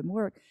jump up and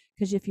work,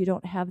 because if you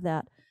don't have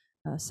that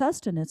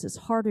sustenance, it's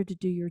harder to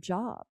do your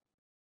job.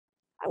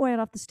 I went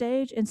off the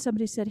stage, and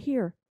somebody said,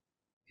 here's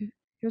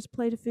a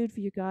plate of food for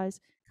you guys.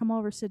 Come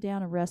over, sit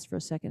down, and rest for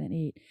a second and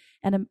eat.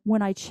 And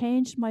when I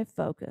changed my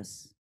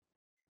focus,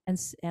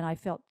 and I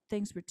felt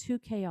things were too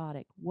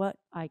chaotic, what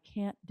I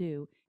can't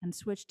do, and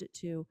switched it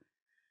to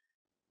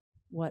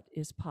what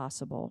is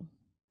possible,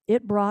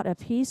 it brought a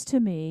peace to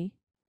me,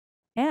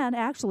 and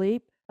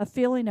actually a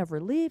feeling of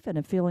relief and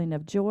a feeling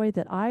of joy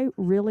that I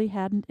really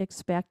hadn't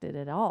expected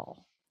at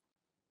all.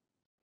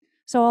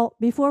 So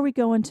before we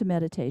go into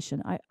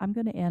meditation, I'm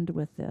going to end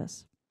with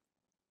this.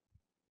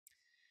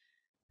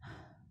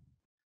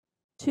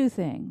 Two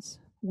things.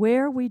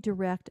 Where we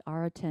direct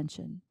our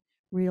attention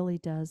really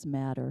does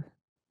matter.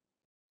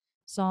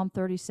 Psalm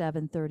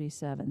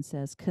 37:37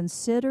 says,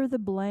 consider the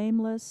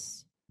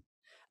blameless,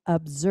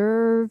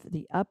 observe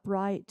the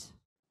upright.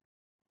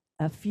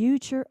 A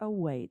future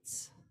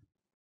awaits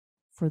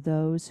for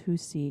those who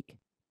seek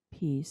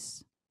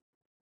peace.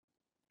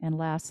 And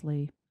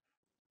lastly,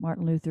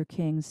 Martin Luther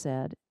King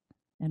said,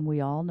 and we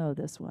all know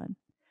this one,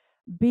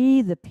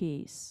 be the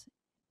peace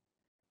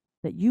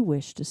that you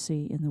wish to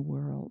see in the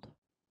world.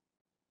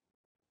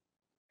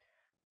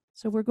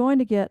 So we're going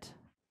to get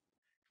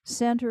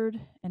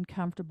centered and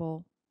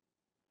comfortable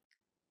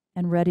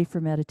and ready for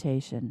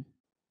meditation.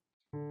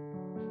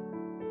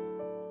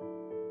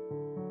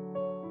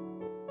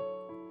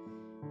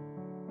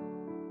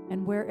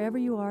 And wherever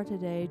you are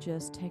today,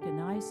 just take a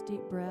nice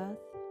deep breath,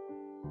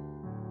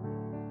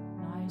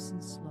 nice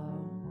and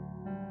slow.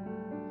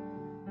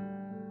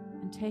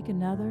 And take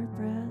another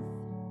breath.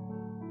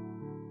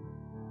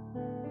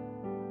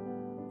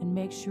 And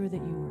make sure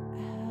that you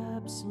are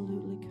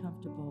absolutely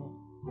comfortable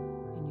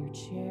in your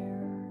chair.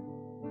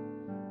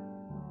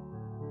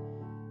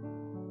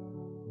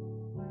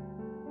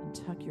 And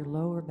tuck your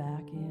lower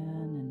back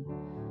in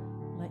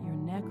and let your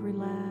neck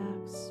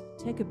relax.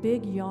 Take a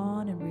big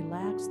yawn and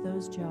relax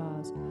those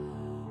jaws.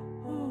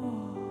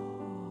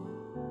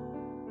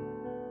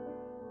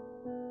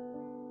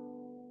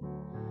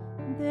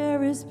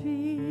 There is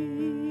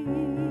peace.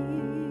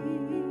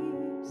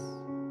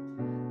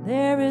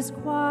 There is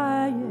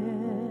quiet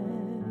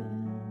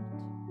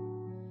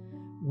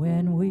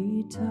when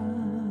we touch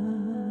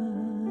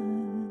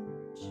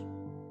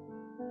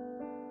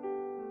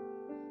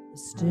the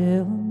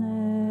stillness.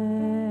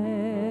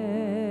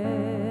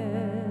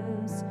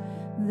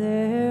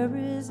 There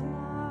is light.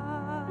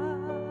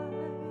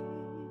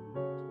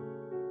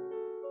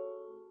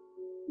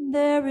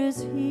 There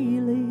is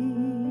healing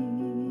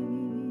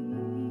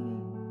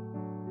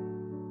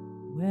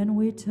when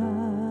we touch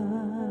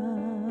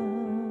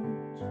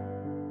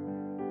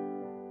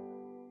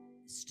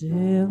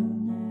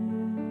stillness.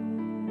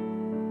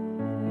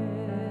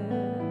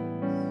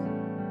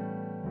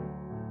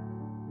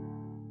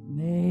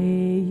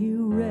 May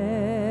you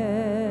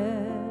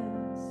rest,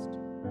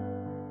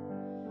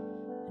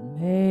 and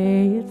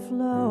may it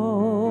flow,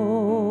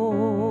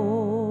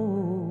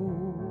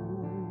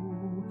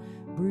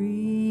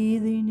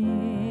 breathing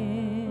in,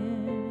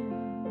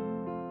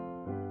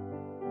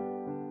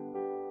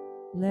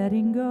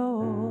 letting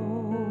go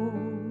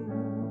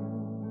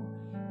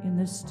in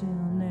the stillness.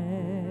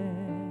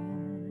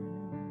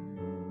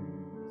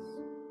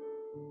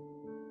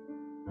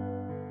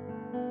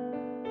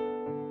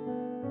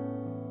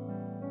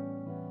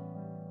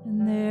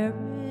 And there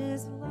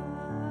is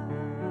love,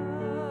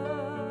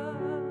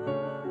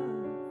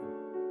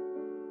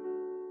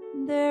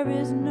 there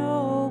is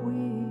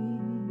knowing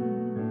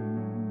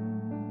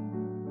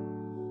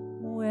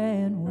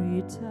when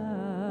we touch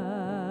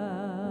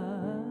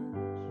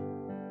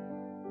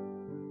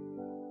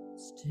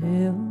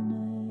stillness.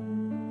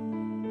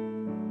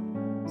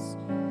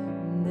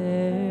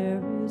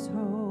 There is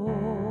hope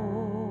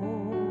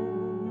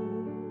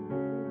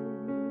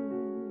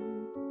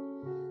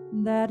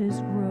that is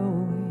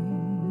growing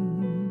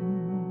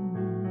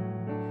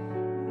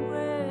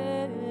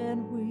when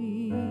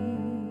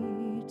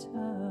we touch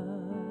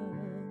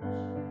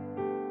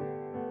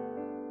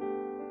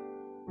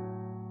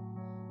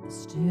the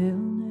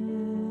stillness.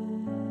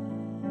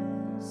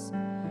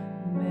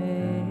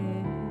 May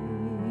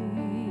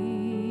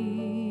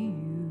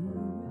you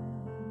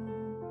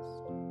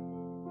rest.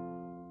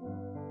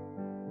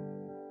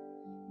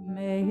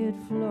 May it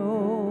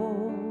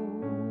flow,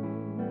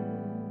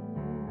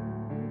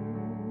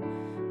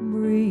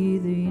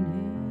 breathing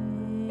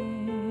in,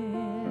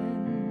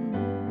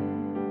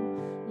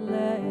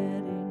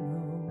 letting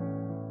go.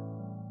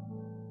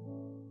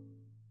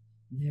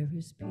 There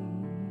is peace,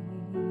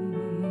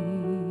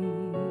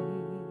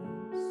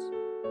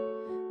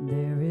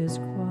 there is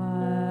quiet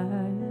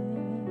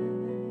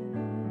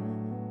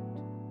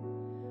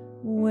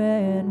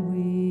when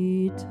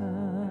we touch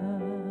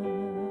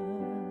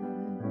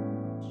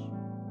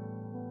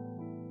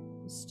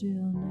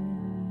stillness.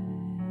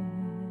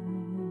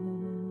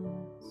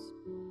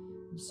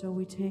 And so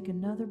we take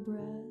another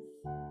breath,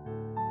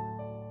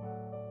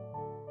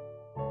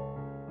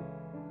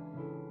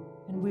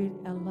 and we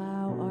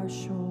allow our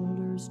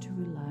shoulders to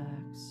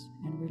relax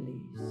and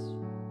release,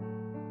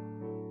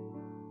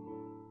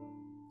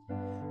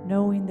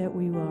 knowing that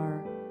we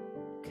are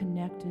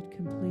connected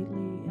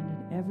completely and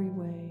in every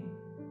way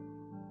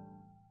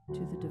to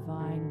the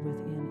divine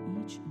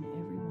within each and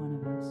every one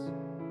of us.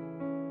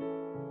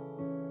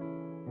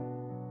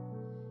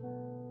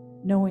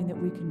 Knowing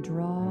that we can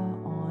draw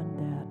on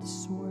that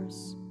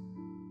source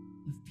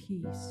of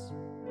peace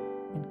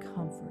and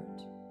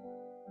comfort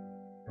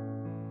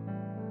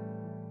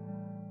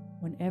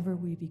whenever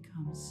we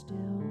become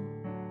still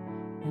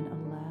and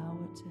allow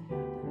it to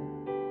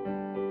happen.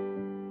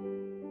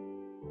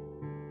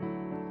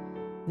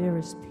 There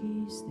is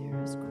peace,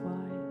 there is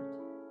quiet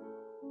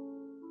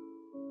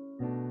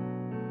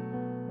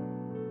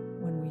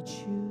when we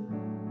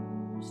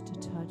choose to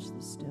touch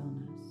the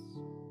stillness.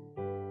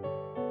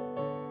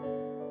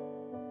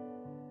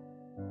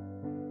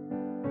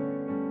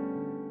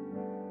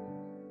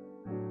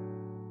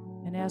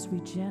 And as we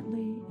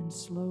gently and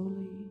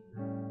slowly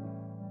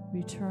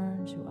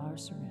return to our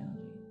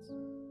surroundings,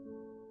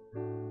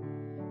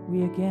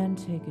 we again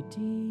take a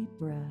deep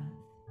breath.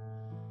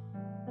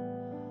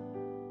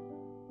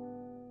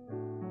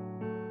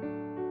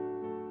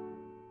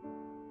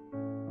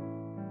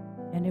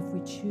 And if we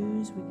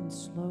choose, we can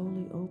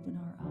slowly open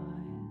our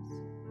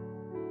eyes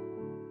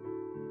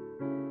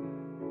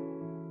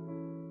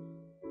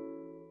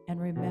and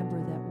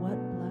remember that what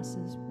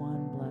blesses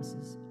one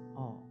blesses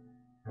all.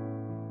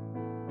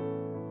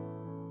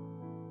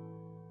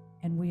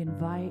 And we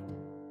invite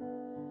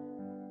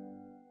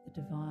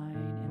the divine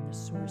and the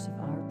source of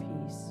our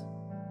peace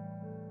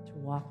to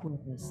walk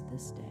with us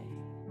this day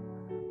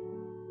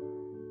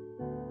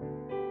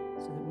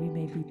so that we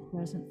may be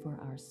present for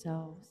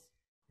ourselves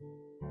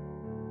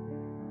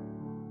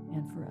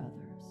and for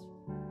others.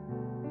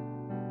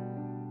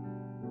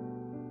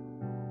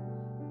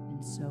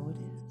 And so it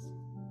is.